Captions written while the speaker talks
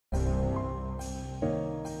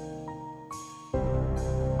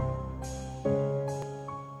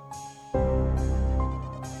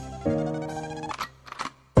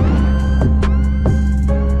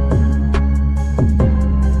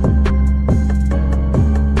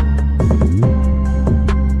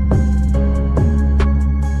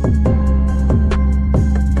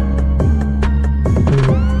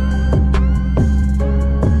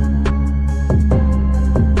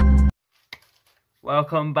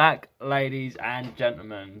Welcome back, ladies and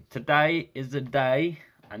gentlemen. Today is the day,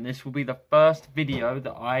 and this will be the first video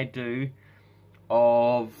that I do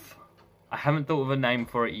of... I haven't thought of a name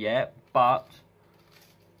for it yet, but...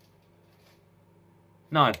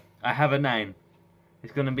 No, I have a name.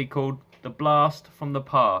 It's going to be called The Blast from the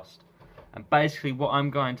Past. And basically what I'm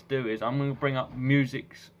going to do is I'm going to bring up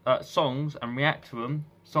songs and react to them,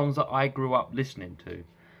 songs that I grew up listening to.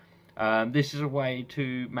 This is a way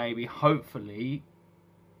to maybe, hopefully,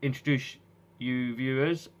 introduce you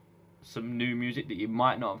viewers some new music that you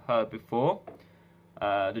might not have heard before.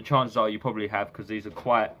 The chances are you probably have, because these are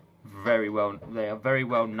very well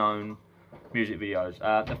known music videos.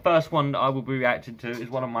 The first one that I will be reacting to is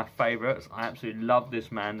one of my favourites. I absolutely love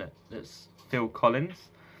this man. That's Phil Collins,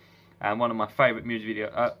 and one of my favourite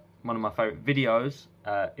videos,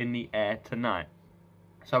 In the Air Tonight.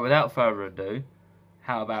 So without further ado,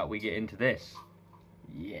 how about we get into this?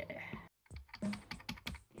 Yeah.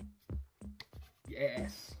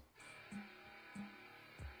 Yes.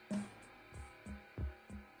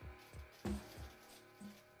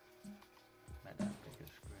 Make that bigger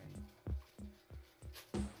screen.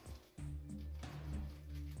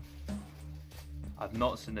 I've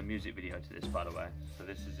not seen the music video to this, by the way, so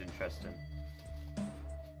this is interesting.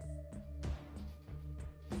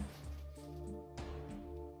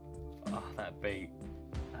 Oh, that beat.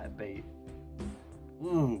 That beat.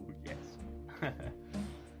 Ooh, yes.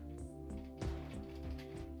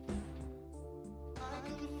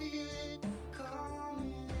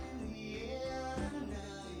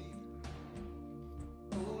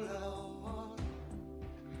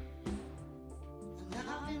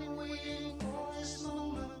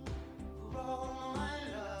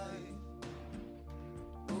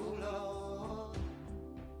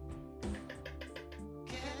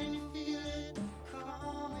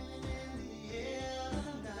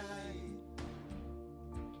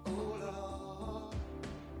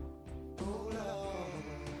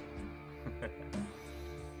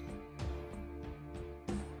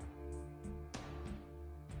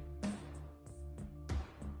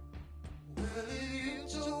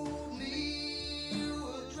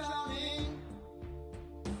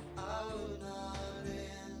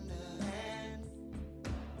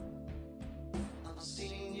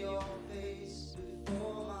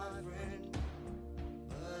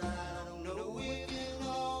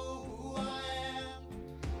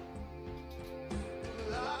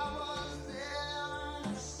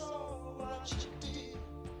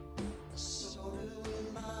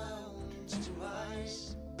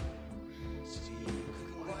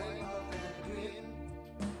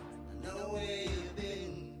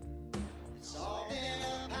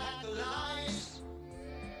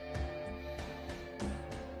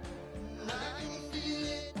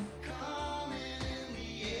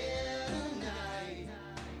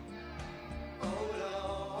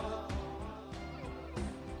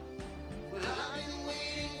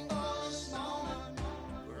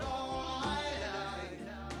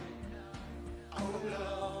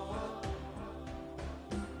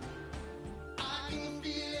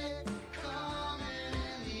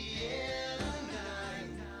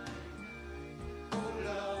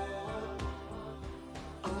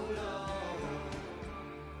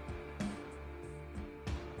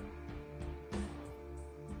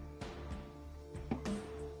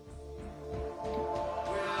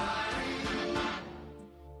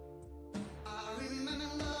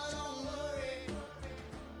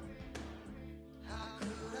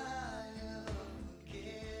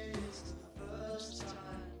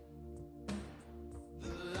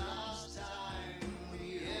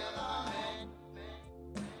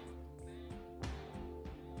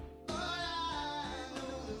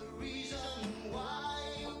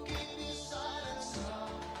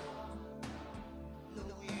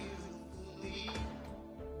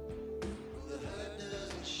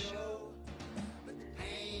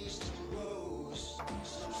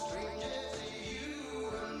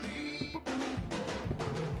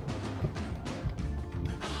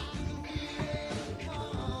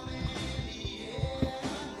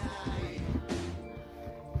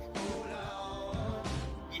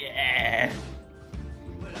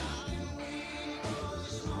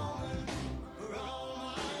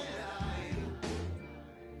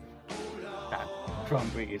 Drum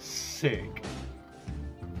beat is sick.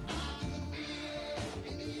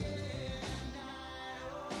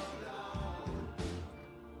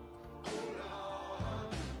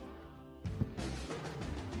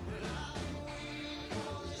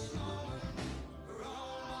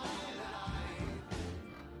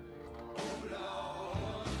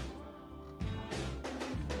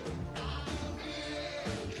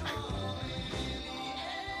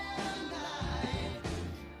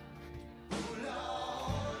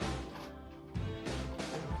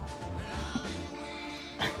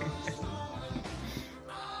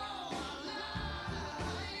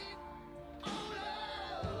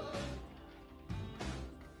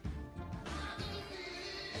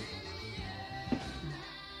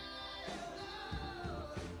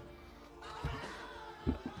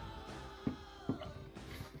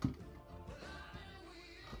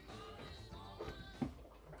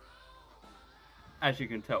 as you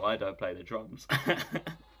can tell, I don't play the drums.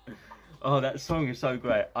 Oh, that song is so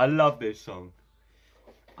great. I love this song.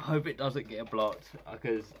 I hope it doesn't get blocked,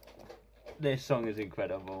 because this song is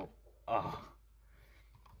incredible. Oh,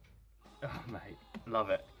 mate, love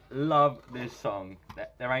it. Love this song.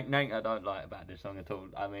 There ain't nothing I don't like about this song at all.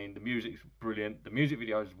 I mean, the music's brilliant. The music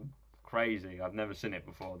video is crazy. I've never seen it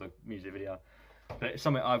before, the music video. But it's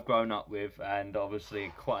something I've grown up with, and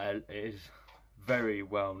obviously it is very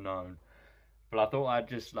well known. But I thought I'd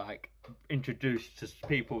just like introduce to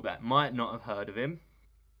people that might not have heard of him,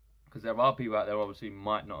 because there are people out there obviously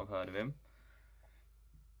might not have heard of him.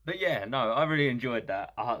 But yeah, no, I really enjoyed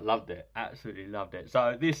that. I loved it, absolutely loved it.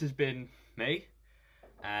 So this has been me,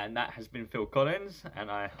 and that has been Phil Collins, and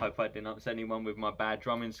I hope I didn't upset anyone with my bad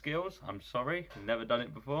drumming skills. I'm sorry, I've never done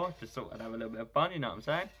it before, just thought I'd have a little bit of fun, you know what I'm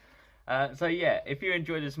saying? So yeah, if you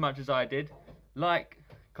enjoyed as much as I did, like,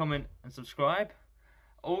 comment and subscribe.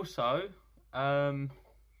 Also,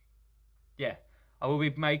 yeah, I will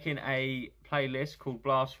be making a playlist called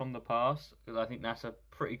Blast from the Past, because I think that's a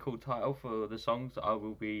pretty cool title for the songs that I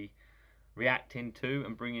will be reacting to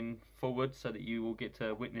and bringing forward, so that you will get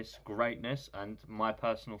to witness greatness and my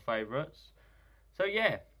personal favourites. So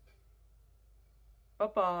yeah, bye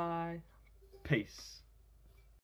bye, peace.